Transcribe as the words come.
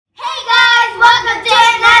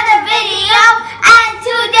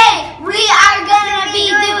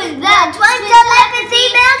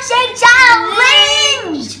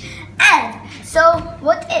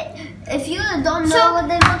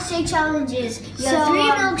You have 3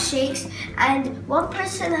 milkshakes, and one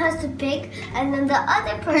person has to pick, and then the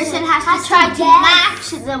other person has to try to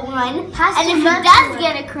match the one. And if he does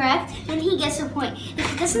get it correct, then he gets a point. If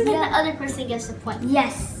he doesn't, then the other person gets a point.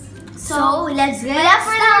 Yes. So let's get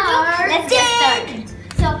started. Let's get started.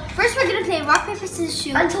 So first we're gonna play rock paper scissors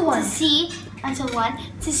shoot until one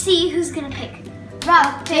to see who's gonna pick.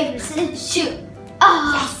 Rock paper scissors shoot.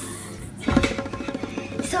 Oh.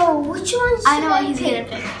 Yes. So which one? I know what he's gonna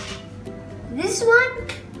pick. This one?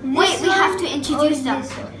 Wait, we have to introduce them.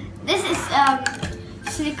 This is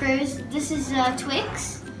Snickers. This is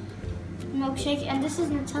Twix milkshake, and this is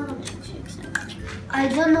Nutella milkshake. So. I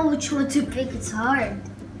don't know which one to pick. It's hard.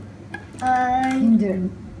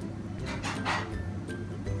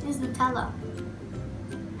 This is Nutella.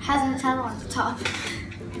 Has Nutella on the top.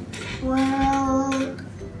 Well,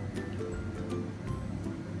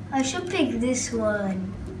 I should pick this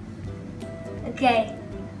one. Okay.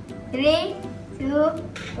 3, 2,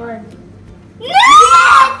 1. No!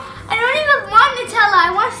 I don't even want Nutella.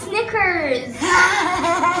 I want Snickers.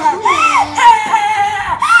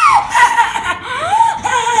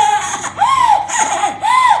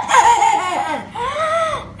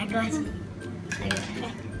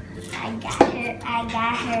 I got you. I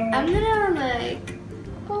got her. I'm gonna like.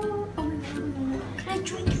 Oh, can I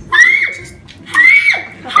drink? Just help!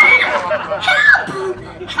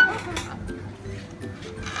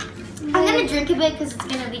 I'm gonna drink a bit because it's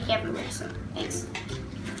gonna leak everywhere. So thanks.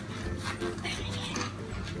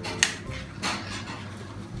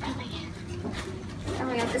 Oh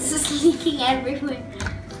my god, this is leaking everywhere.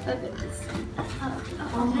 Look at this.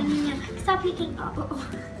 Stop leaking. I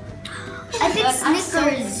picked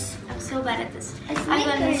Snickers. I'm so bad at this. I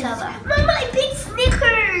got Nutella. Mama, I picked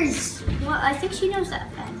Snickers. Well, I think she knows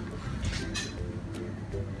that fact.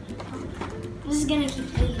 This is gonna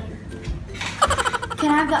keep leaking. Can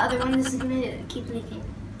I have the other one? This is gonna keep leaking.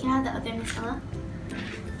 Can I have the other Nutella?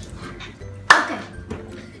 Okay.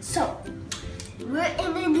 So we're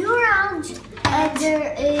in a new round, and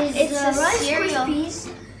there is Rice Krispies,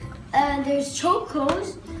 and there's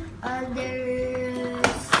Chocos, and there's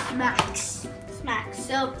Smacks.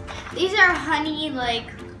 So these are honey, like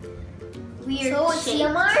weird So it's shapes.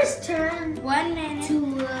 LMAR's turn. 1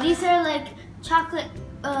 minute. These are like chocolate,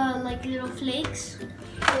 like little flakes.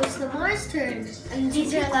 So it's LMAR's turn. And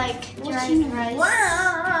these are like dry rice cereal.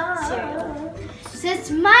 Wow. So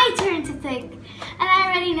it's my turn to pick. And I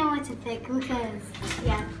already know what to pick because,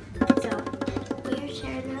 yeah. So, put your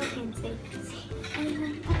chair down and say, and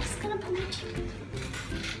then I'm just gonna put my chair.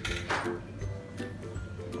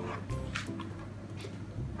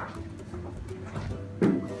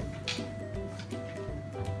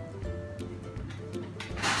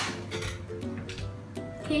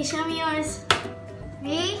 Okay, show me yours.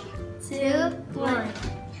 3, 2, 1.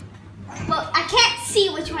 Well, I can't see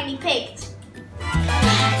which one you picked.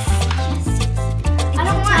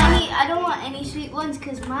 I don't want any sweet ones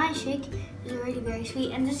because my shake is already very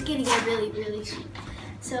sweet and this is gonna get really, really sweet.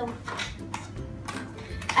 So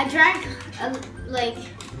I drank like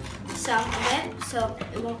some of it so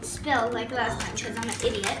it won't spill like last time because I'm an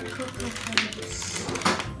idiot.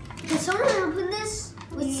 Can someone open this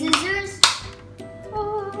with scissors?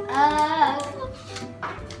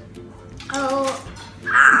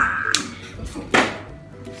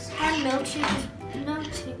 Our milkshake is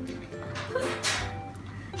melting.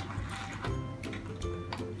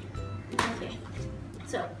 Okay,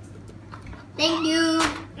 so thank you.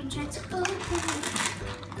 I'm trying to open it.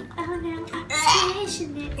 Oh no, I'm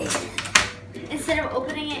squishing it. Instead of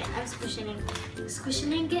opening it, I'm squishing it.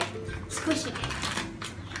 Squishing it.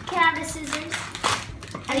 Can I have the scissors?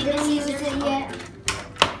 I need the scissors.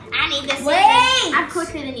 I need the scissors. Wait! I'm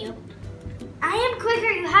quicker than you. I am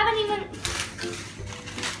quicker. You haven't even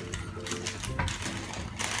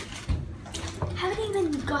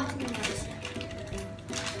gotten those yet.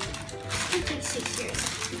 It takes 6 years.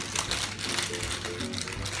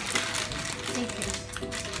 6 years.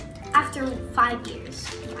 After 5 years.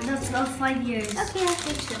 That's not 5 years. Okay, I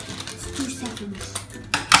think so. It's 2 seconds.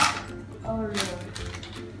 Oh Lord.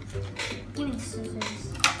 Give me the scissors.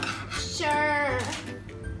 Sure.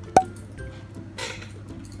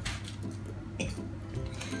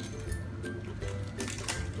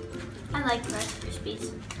 I like Rice Krispies.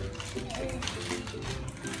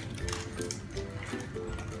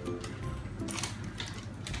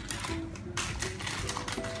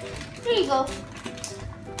 There you go.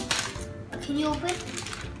 Can you open?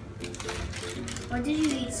 Or did you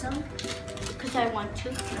eat some? Because I want to.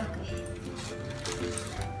 Okay.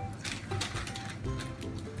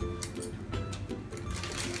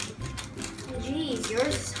 Jeez,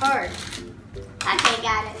 yours is hard. Okay,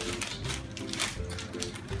 got it.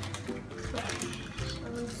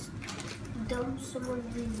 some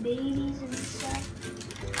of these babies and stuff.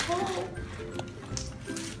 Oh.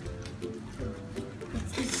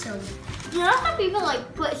 Let's eat some. You know how people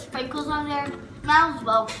like put sprinkles on their mouths?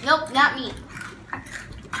 Well, nope, not me.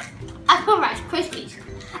 I put Rice Krispies.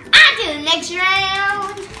 On to the next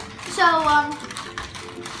round. So,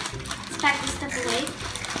 let's pack this stuff away.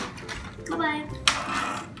 Bye-bye.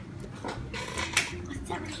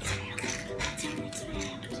 What's our next round? What's our next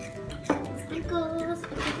round? Sprinkles,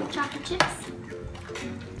 with chocolate chips.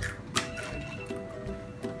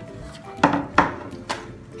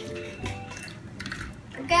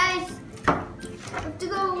 Guys, I have to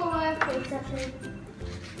go to our play section.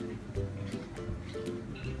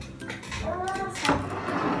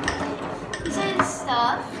 These are the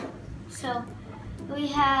stuff. So we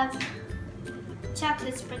have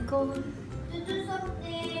chocolate sprinkle. Do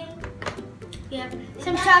something. We have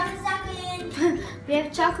some chocolate. We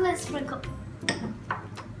have chocolate sprinkle.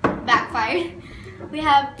 Backfired. We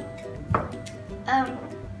have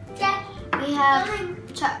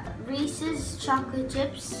Reese's chocolate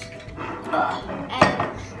chips,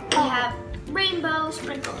 and we have rainbow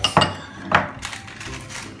sprinkles.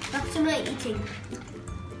 That's some eating.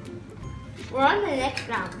 We're on the next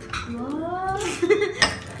round. Whoa.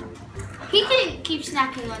 He can keep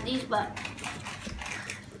snacking on these, but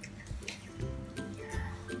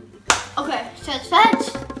okay. So it's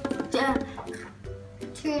Fed's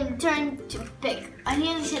turn to pick. I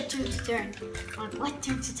nearly said turn to turn. On what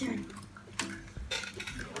turn to turn?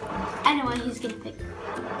 I know what he's gonna pick.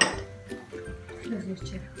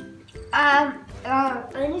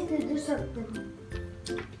 I need to do something.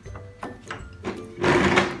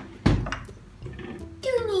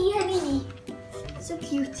 Toonie, honey. So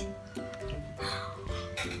cute.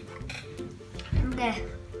 Okay.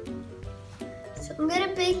 So I'm gonna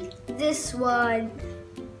pick this one.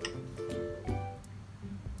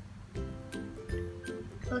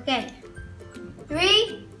 Okay.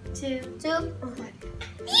 3, 2, 1.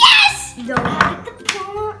 Yes! No. I get the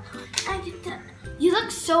point. I get the. You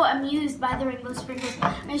look so amused by the rainbow sprinkles.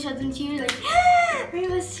 I showed them to you like,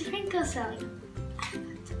 rainbow sprinkles. So I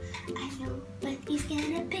know what he's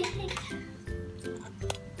gonna pick.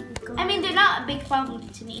 I mean, they're not a big problem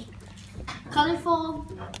to me. Colorful,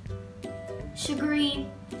 sugary.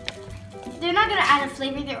 They're not gonna add a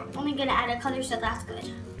flavor. They're only gonna add a color, so that's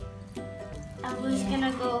good. I was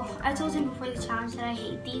gonna go. I told him before the challenge that I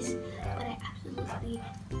hate these, but I absolutely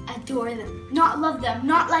adore them. Not love them,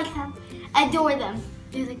 not like them. Adore them.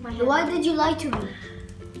 They're like my. Why did you lie to me?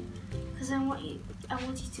 Because I want you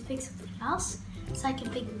to pick something else, so I can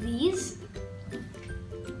pick these.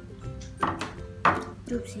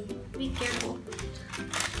 Oopsie. Be careful.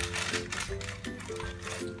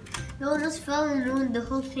 No, just fell and ruined the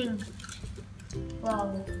whole thing.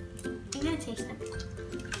 Wow. I'm gonna taste them.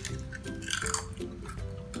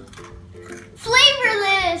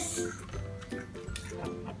 Flavorless.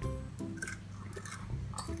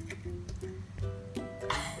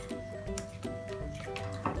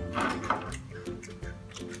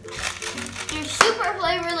 They're super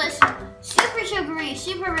flavorless, super sugary,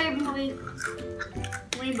 super rainbowy.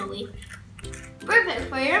 Perfect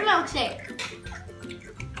for your milkshake.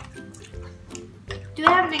 Do we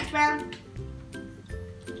have a next round?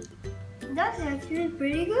 That's actually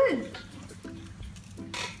pretty good.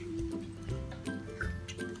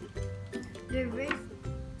 They're very...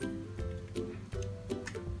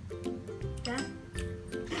 Yeah.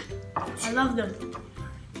 I love them.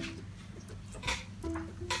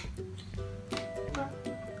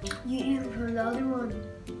 You eat from the other one.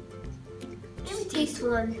 Let me taste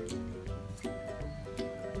one.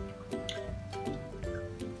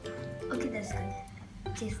 Okay, that's good.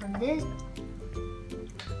 Taste from this.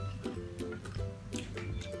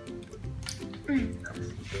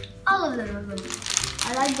 All of them are good. I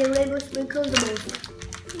like the rainbow sprinkles the most.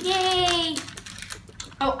 Yay!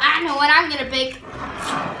 Oh, I know what I'm gonna pick.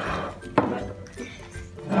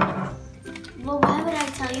 Well, why would I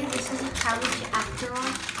tell you this is a challenge after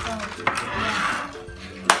all? Oh, yeah.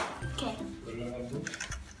 Okay.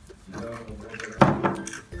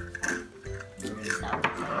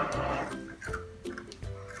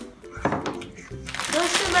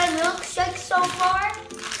 Those are my milkshakes so far.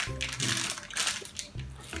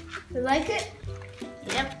 You like it?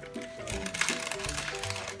 Yep.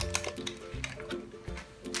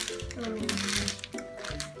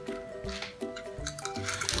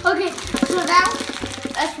 Okay, so now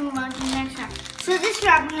let's move on to the next round. So this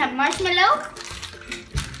round we have marshmallow.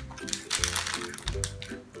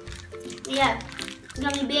 We have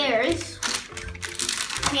gummy bears.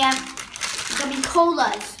 We have gummy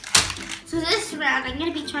colas. So this round I'm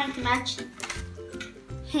gonna be trying to match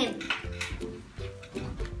him.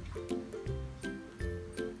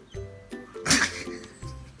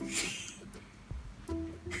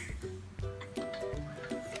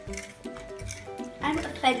 I'm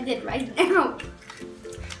offended right now.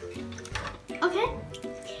 Okay?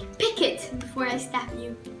 Pick it before I stab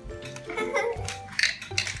you.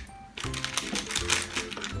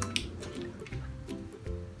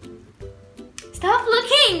 Stop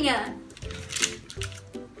looking!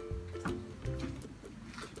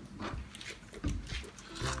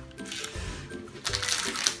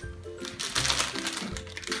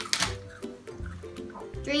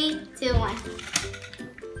 Three, two, one.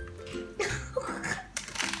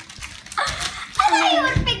 I thought you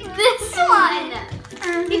would pick this one.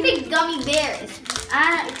 You picked gummy bears.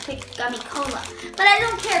 I picked gummy cola. But I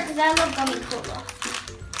don't care because I love gummy cola.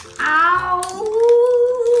 Ow.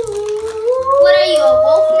 What are you, a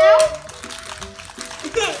wolf now?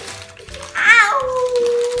 Ow.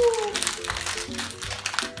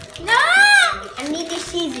 No. I need the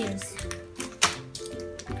scissors.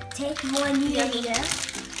 Take one here.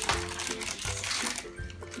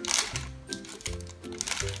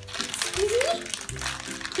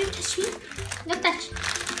 Don't touch me. No touch.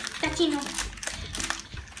 Touchy no.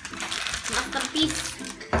 Masterpiece.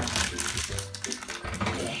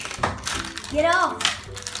 Get off.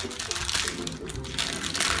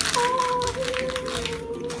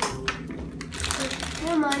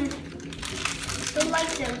 Come on. Don't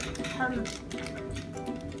like them.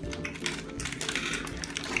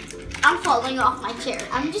 I'm falling off my chair.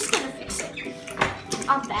 I'm just gonna fix it.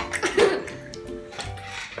 I'm back.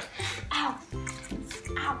 Ow.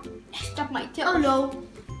 Ow. I stuck my toe. Oh no.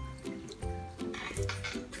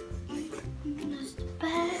 That's the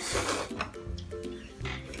best.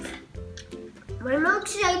 My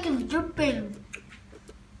milkshake is dripping.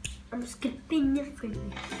 I'm skipping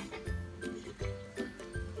differently.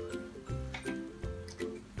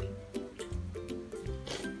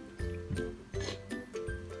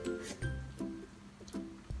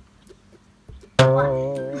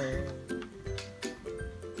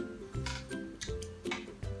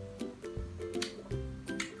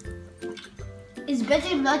 It's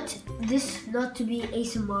better not to be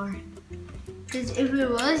ASMR. Because if it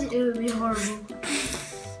was, it would be horrible.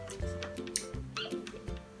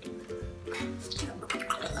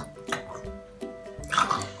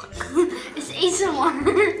 It's ASMR.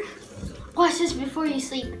 Watch this before you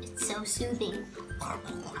sleep. It's so soothing.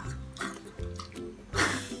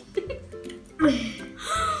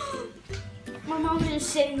 My mom is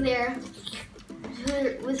sitting there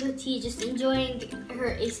with her tea, just enjoying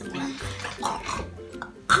her ASMR.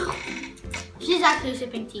 She's actually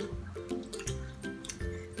sipping tea.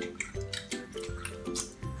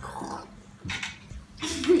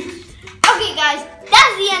 Okay, guys,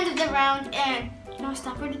 that's the end of the round, and now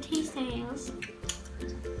stop for the taste nails.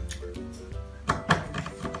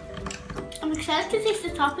 I'm excited to taste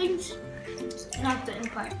the toppings, not the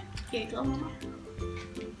end part. Here you go, Mama.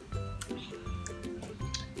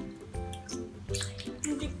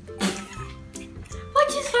 What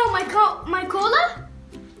just fell? My cola?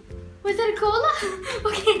 Was it a cola?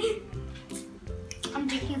 Okay. I'm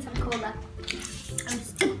drinking some cola. I'm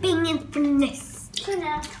skipping in from this.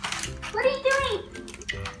 Hannah, what are you doing?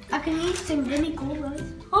 I can eat some gummy colas.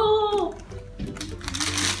 Oh!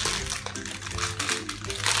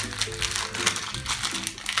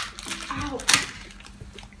 Ow.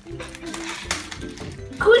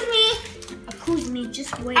 Accuse me,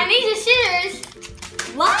 just wait. I need the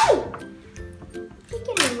scissors. Wow! Take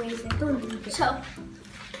it away, I don't need it. So,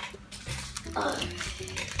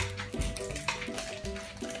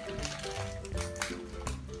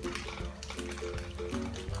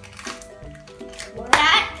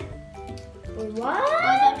 that What?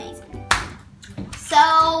 was amazing. So,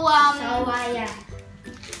 yeah.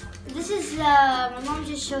 this is, my mom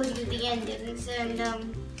just showed you the endings, and,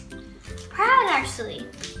 proud actually.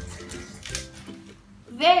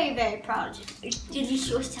 Very, very proud. Did you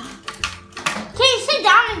show us? Can you sit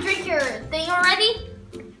down and drink your thing already?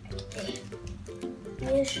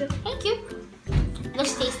 Yeah, sure. Thank you.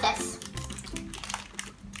 Let's taste this.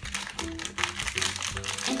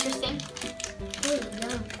 Interesting. Oh,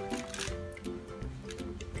 yum.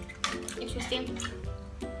 Interesting.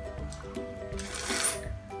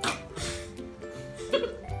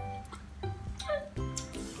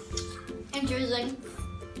 Interesting.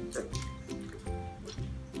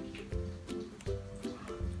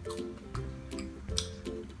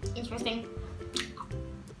 Interesting.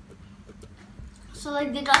 So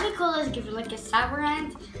like the gummy cola is given like a sour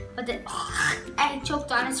end, but then I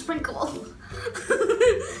choked on a sprinkle.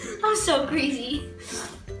 I'm so crazy.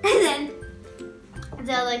 And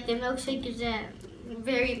then the milkshake is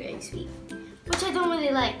very, very sweet, which I don't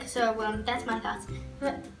really like. So that's my thoughts.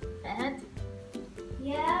 But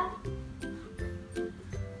Yeah?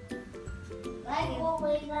 Like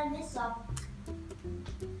always, I miss up.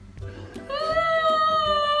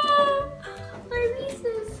 My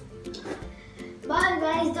Reese's. Bye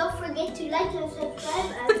guys, don't forget to like and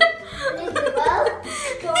subscribe and click the bell.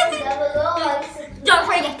 Comment down below and subscribe.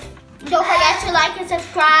 Don't forget to like and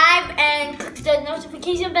subscribe and click the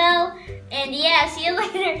notification bell. And yeah, see you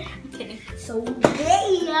later. I'm kidding. So don't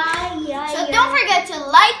forget to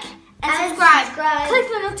like and subscribe. Click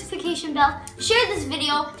the notification bell. Share this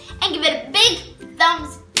video and give it a big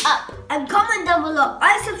thumbs up. And comment down below.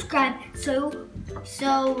 I subscribe.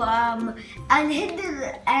 And hit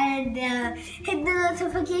the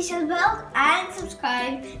notification bell and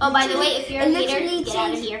subscribe. Oh, by the way, if you're a hater, get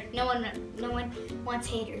out of here. No one wants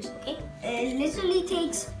haters, okay? It literally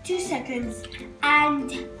takes 2 seconds,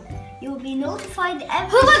 and you'll be notified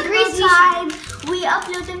every single time we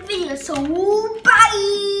upload a video. So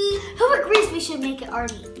bye. Who agrees we should make an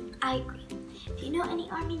army? I agree. If you know any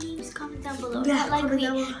army names, comment down below. Yeah,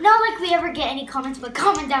 not like we ever get any comments, but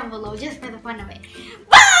comment down below just for the fun of it.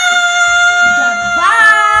 Bye!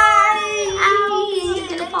 Bye! Ow,